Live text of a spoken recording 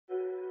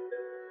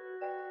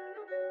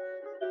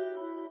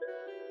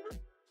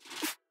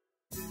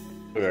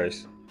Hey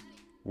guys,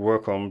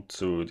 welcome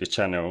to the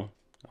channel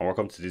and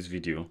welcome to this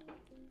video.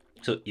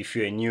 So if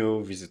you're a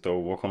new visitor,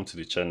 welcome to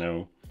the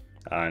channel,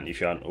 and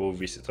if you're an old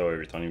visitor or a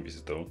returning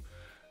visitor,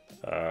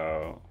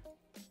 uh,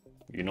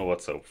 you know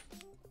what's up.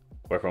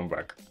 Welcome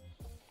back.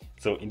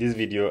 So in this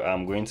video,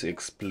 I'm going to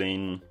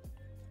explain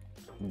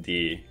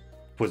the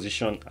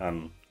position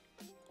and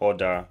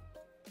order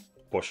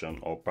portion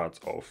or part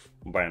of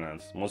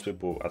Binance. Most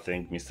people, I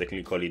think,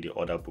 mistakenly call it the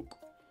order book,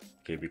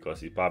 okay,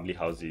 because it probably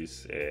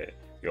houses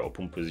your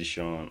open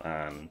position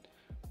and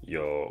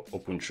your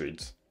open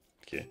trades.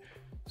 Okay,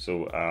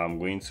 so I'm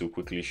going to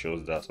quickly show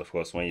that. Of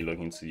course, when you log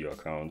into your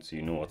account,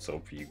 you know what's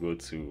up. You go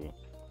to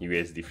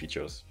USD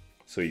features,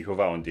 so you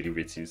hover on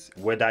derivatives.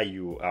 Whether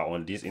you are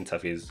on this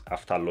interface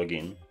after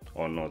login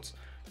or not,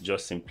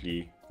 just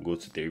simply go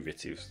to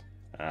derivatives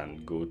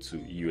and go to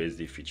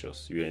USD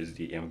features,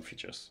 USDM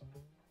features.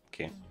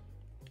 Okay,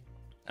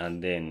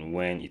 and then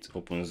when it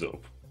opens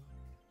up,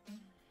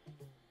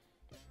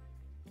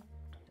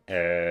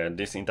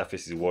 this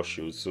interface is what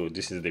shows. So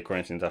this is the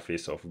current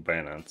interface of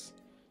Binance.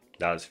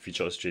 That's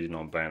features trading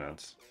on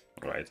Binance,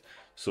 right?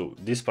 So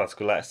this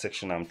particular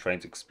section I'm trying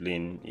to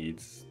explain,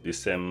 it's the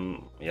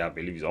same. Yeah, I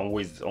believe it's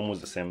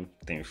almost the same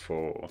thing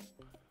for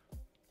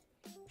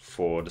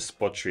the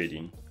spot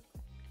trading.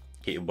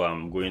 Okay, but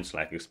I'm going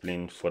to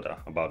explain further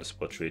about the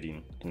spot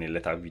trading in a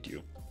later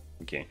video.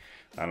 Okay,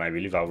 and I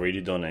believe I've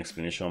already done an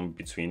explanation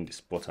between the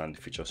spot and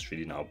the futures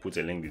trading. I'll put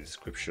a link in the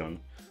description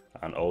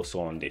and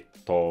also on the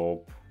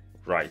top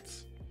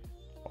right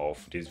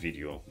of this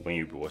video when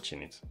you'll be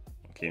watching it.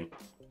 Okay,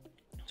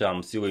 so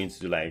I'm still going to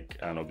do an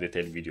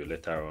updated video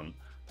later on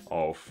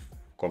of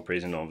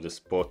comparison of the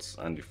spots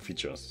and the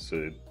features,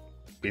 so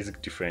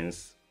basic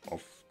difference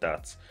of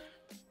that.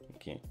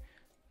 Okay,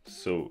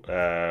 so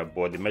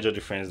but the major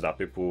difference that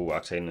people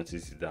actually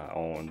notice is that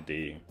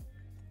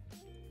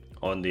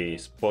on the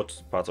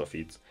spot part of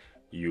it,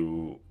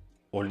 you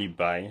only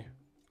buy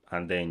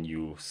and then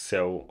you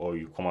sell or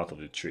you come out of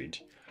the trade.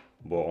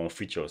 But on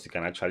features, you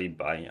can actually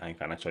buy and you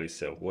can actually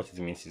sell. What it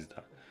means is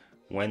that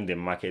when the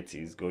market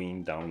is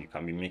going down, you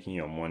can be making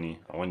your money,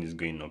 and when it's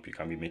going up, you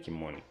can be making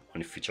money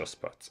on the features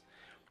part.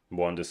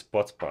 But on the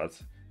spot part,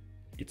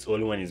 it's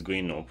only when it's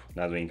going up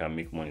that's when you can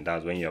make money.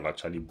 That's when you have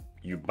actually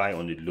you buy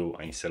on the low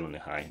and you sell on the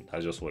high.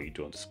 That's just what you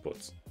do on the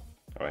spot.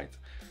 All right,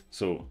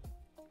 so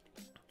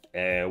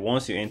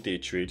once you enter a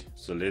trade,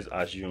 so let's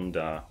assume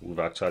that we've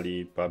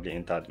actually probably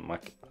entered an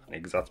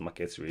exact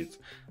market rate.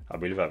 I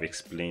believe I've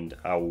explained.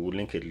 I'll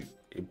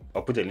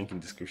put a link in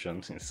the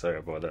description. Sorry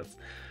about that.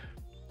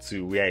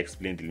 To where I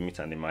explained the limit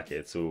and the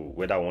market. So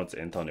whether I want to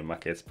enter on the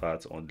market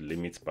part or the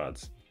limit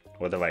part,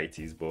 whatever it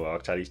is, but we're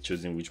actually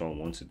choosing which one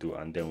we want to do,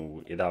 and then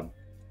we'll either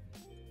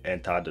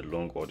enter the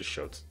long or the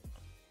short.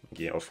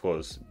 Okay, of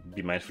course,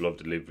 be mindful of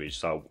the leverage.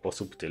 So I'll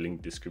also put a link in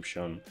the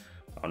description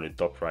on the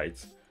top right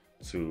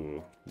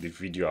to the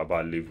video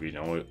about leverage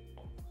and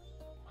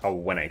how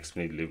when I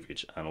explain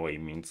leverage and what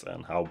it means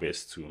and how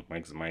best to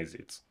maximize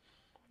it.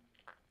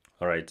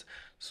 All right,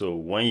 so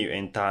when you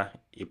enter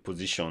a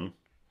position,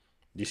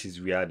 this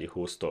is where the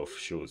whole stuff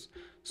shows.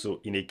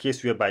 So in a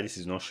case whereby this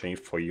is not showing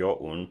for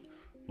your own,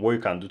 what you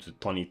can do to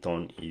turn it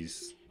on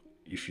is,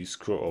 if you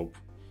scroll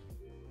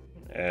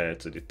up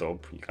to the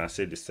top, you can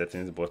set the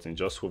settings button,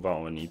 just hover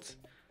on it,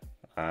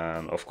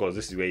 and of course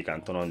this is where you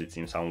can turn on the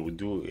teams, and we'll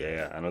do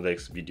another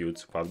video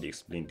to probably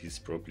explain this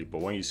properly. But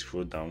when you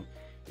scroll down,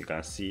 you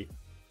can see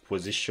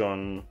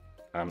position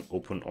and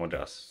open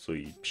orders, so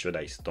you be sure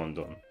that it's turned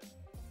on.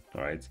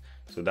 All right,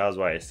 so that's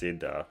why I said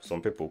that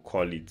some people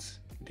call it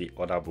the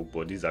order book,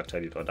 but this is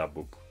actually the order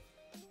book.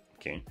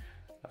 Okay,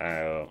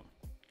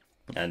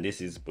 and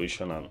this is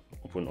position and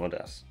open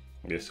orders.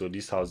 Okay, so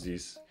this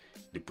houses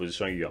the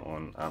position you're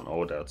on and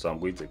all that. So I'm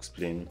going to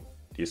explain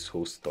this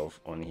whole stuff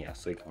on here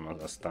so you can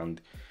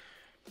understand.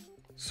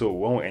 So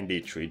when we end a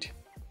trade,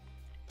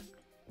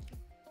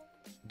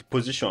 the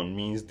position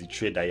means the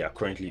trade that you are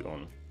currently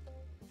on.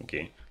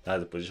 Okay, that's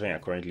the position you're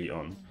currently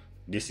on.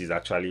 This is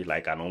actually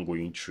like an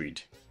ongoing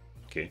trade.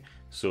 Okay,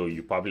 so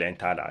you probably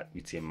entered that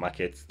with a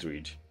market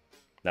trade.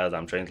 That's,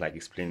 I'm trying to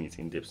explain it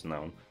in depth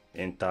now.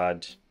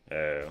 Entered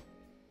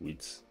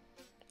with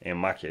a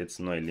market,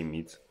 not a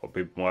limit, or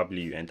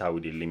probably you enter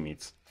with a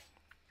limit,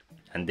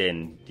 and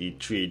then the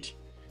trade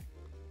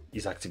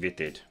is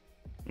activated.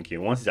 Okay,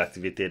 once it's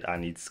activated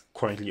and it's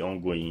currently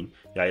ongoing,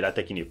 you're either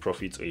taking a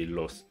profit or a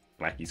loss.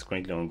 Like, it's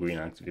currently ongoing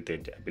and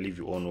activated. I believe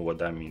you all know what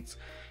that means.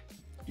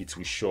 It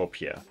will show up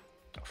here.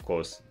 Of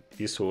course,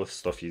 this whole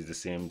stuff is the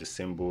same: the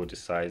symbol, the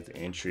size, the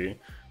entry.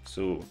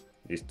 So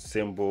the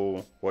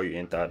symbol, what you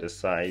entered, the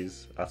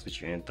size at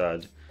which you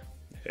entered,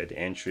 the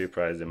entry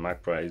price, the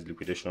mark price,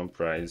 liquidation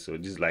price. So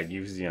this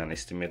gives you an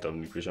estimate of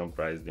liquidation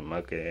price, the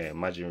market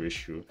margin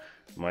ratio,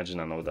 margin,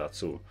 and all that.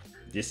 So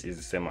this is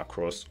the same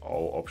across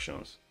all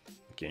options.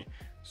 Okay,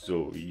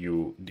 so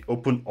the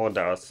open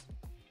orders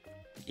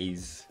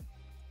is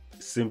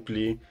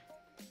simply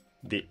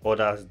the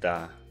orders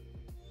that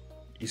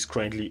is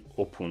currently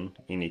open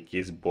in a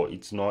case, but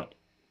it's not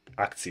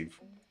active.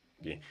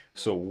 Okay,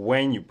 so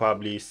when you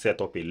probably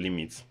set up a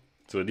limit,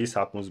 So this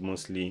happens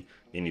mostly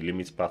in the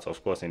limit part.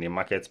 Of course, in the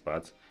market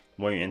part,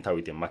 when you enter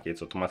with a market,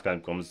 it automatically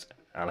becomes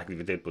an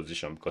activated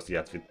position because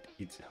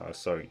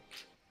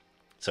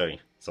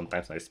sorry,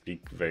 sometimes I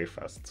speak very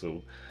fast.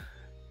 So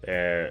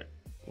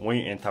when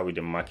you enter with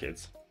the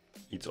market,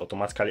 it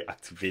automatically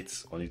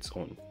activates on its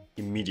own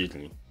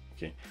immediately.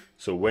 Okay,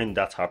 so when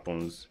that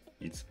happens,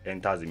 it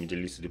enters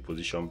immediately to the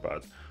position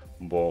part.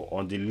 But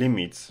on the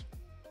limits,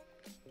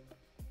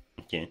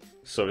 okay,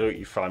 so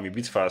if I'm a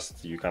bit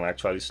fast, you can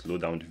actually slow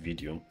down the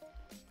video.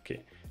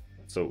 Okay,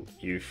 so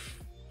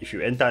if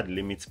you enter the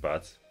limits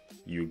part,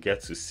 you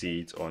get to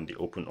see it on the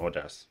open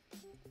orders.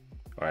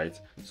 All right,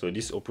 so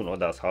this open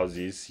orders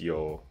houses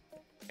your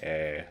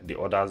the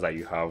orders that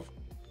you have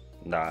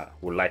that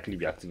will likely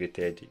be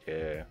activated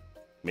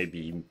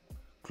maybe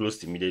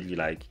closed immediately,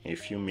 like in a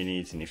few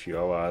minutes, in a few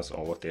hours,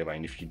 or whatever,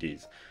 in a few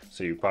days.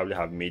 So you probably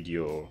have made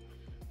your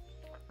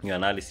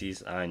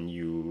analysis, and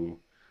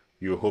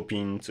you're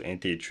hoping to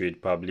enter a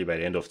trade probably by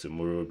the end of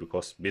tomorrow,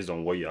 because based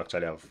on what you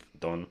actually have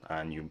done,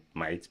 and you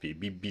might be a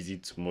bit busy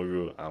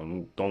tomorrow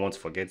and don't want to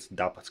forget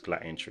that particular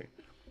entry.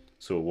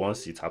 So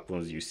once it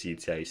happens, you see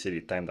it here, you see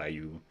the time that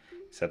you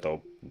set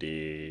up,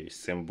 the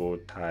symbol,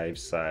 type,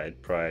 side,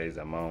 price,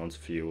 amount,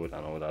 field,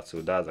 and all that.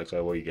 So that's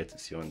actually what you get to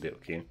see on there.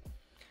 Okay,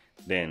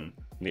 then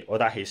the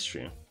order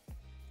history.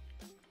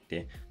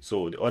 Okay,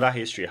 so the order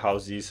history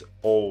houses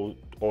all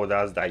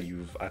orders that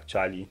you've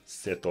actually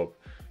set up.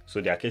 So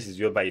there are cases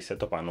whereby you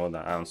set up an order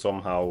and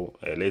somehow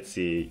let's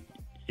say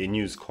a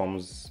news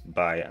comes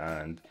by,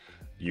 and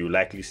you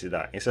likely see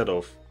that instead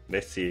of,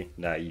 let's say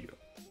that you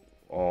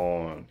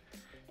on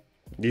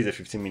this is a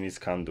 15 minutes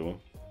candle,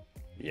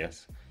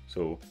 yes,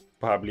 so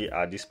probably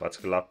at this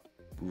particular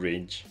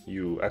range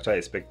you actually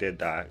expected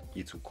that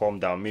it will come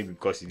down, maybe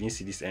because you didn't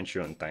see this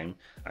entry on time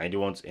and you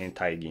don't want to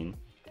enter again,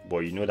 but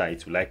you know that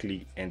it will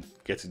likely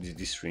get to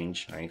this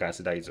range, and you can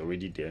see that it's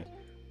already there.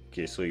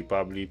 Okay, so you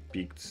probably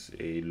picked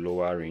a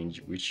lower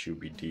range, which should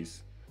be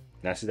this.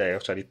 Now see that it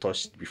actually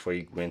touched before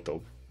it went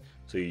up,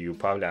 so you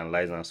probably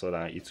analyze and saw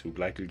that it will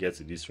likely get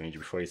to this range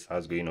before it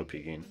starts going up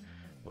again.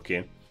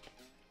 Okay,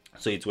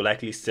 so it will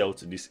likely sell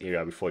to this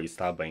area before you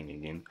start buying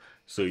again.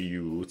 So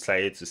you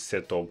decided to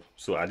set up,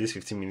 so at this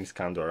 15 minutes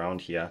candle around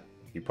here,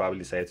 you probably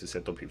decided to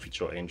set up a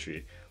future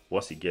entry.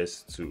 Once it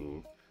gets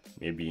to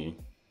maybe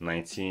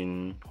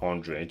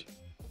 1900,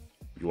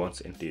 you want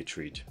to enter a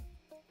trade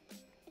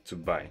to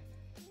buy.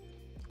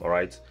 All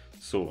right,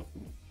 so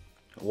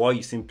what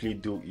you simply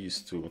do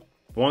is to,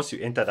 once you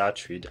enter that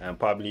trade, and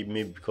probably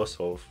maybe because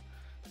of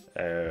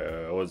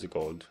what's it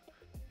called,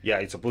 yeah,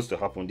 it's supposed to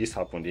happen, this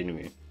happened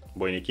anyway,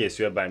 but in a case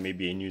whereby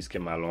maybe a news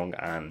came along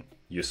and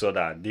you saw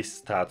that this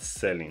starts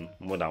selling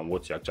more than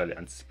what you actually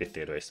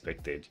anticipated or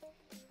expected,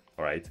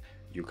 all right,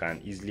 you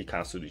can easily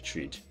cancel the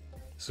trade.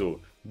 So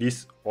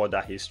this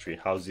order history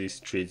houses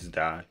trades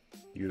that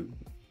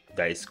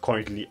is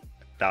currently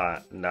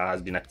that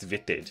has been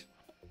activated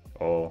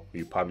or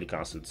you probably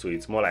cancelled. So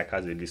it's more like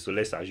as a list. So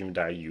let's assume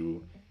that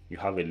you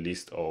have a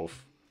list of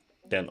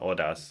 10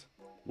 orders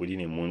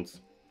within a month,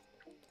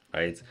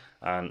 right,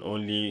 and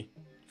only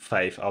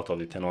 5 out of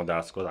the 10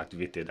 orders got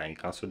activated, and you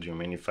cancelled the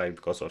remaining 5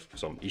 because of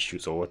some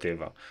issues or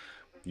whatever.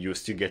 You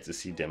still get to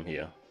see them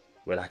here,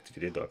 whether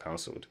activated or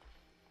cancelled,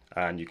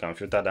 and you can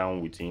filter down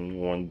within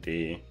 1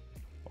 day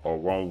or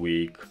 1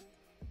 week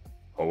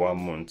or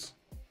 1 month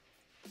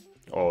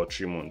or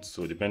 3 months.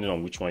 So depending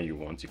on which one you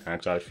want, you can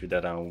actually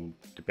filter down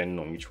depending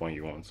on which one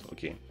you want.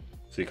 Okay,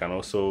 so you can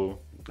also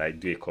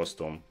like do a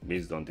custom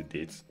based on the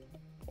dates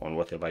on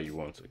whatever you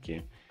want.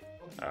 Okay,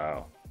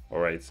 all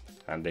right,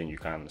 and then you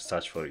can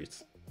search for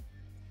it.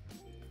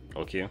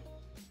 Okay,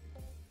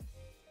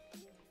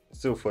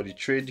 so for the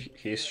trade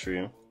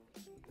history,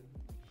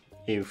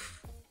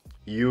 if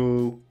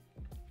you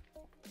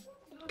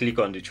click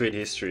on the trade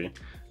history,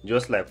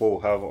 just like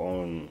what we have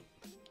on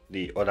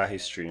the order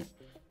history,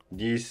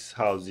 this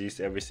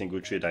houses every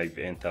single trade that you've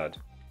entered,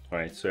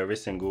 right? So every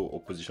single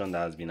opposition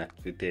that has been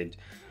activated,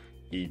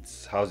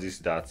 it houses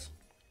that.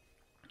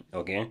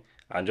 Okay,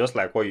 and just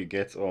like what you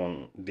get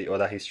on the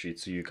order history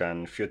too, you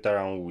can filter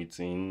around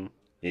within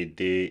a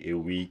day, a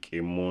week, a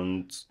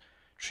month,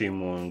 3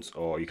 months,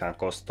 or you can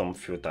custom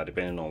filter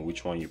depending on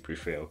which one you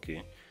prefer.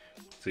 Okay,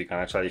 so you can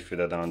actually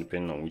filter down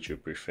depending on which you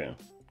prefer.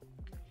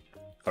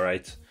 All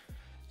right,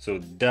 so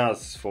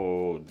that's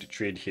for the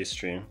trade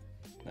history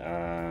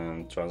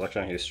and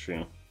transaction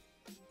history.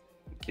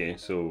 Okay,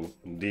 so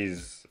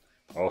this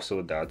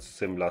also that's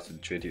similar to the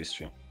trade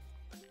history.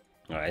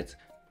 All right,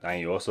 and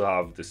you also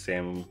have the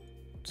same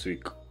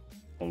tweak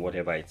on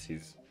whatever it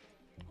is.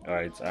 All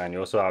right, and you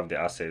also have the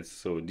assets.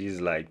 So this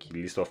is like a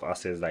list of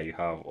assets that you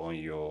have on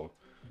your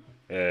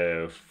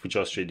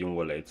futures trading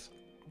wallet.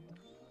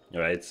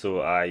 All right,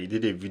 so I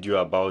did a video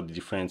about the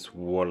different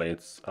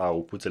wallets. I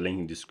will put a link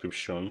in the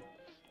description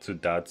to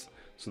that,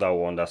 so that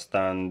we'll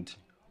understand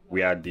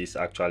where this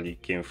actually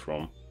came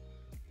from.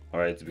 All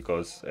right,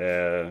 because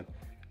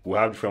we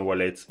have different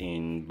wallets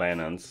in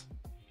Binance.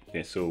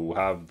 Okay, so we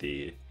have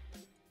the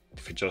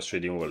futures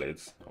trading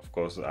wallets, of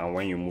course, and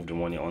when you move the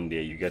money on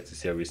there, you get to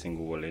see every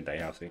single wallet that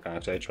you have, so you can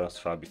actually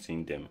transfer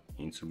between them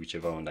into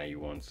whichever one that you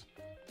want.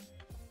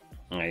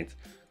 Right,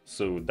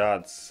 so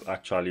that's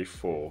actually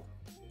for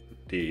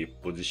the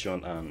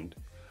position and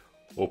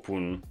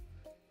open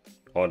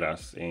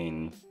orders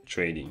in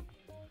trading.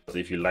 So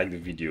if you like the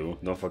video,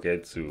 don't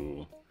forget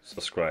to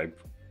subscribe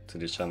to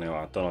the channel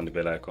and turn on the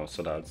bell icon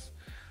so that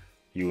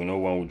you will know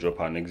when we drop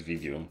our next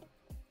video.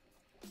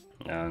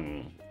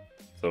 And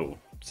so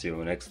see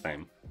you next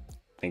time.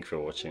 Thank you for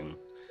watching.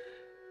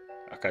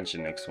 I'll catch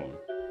you next one.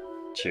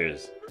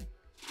 Cheers.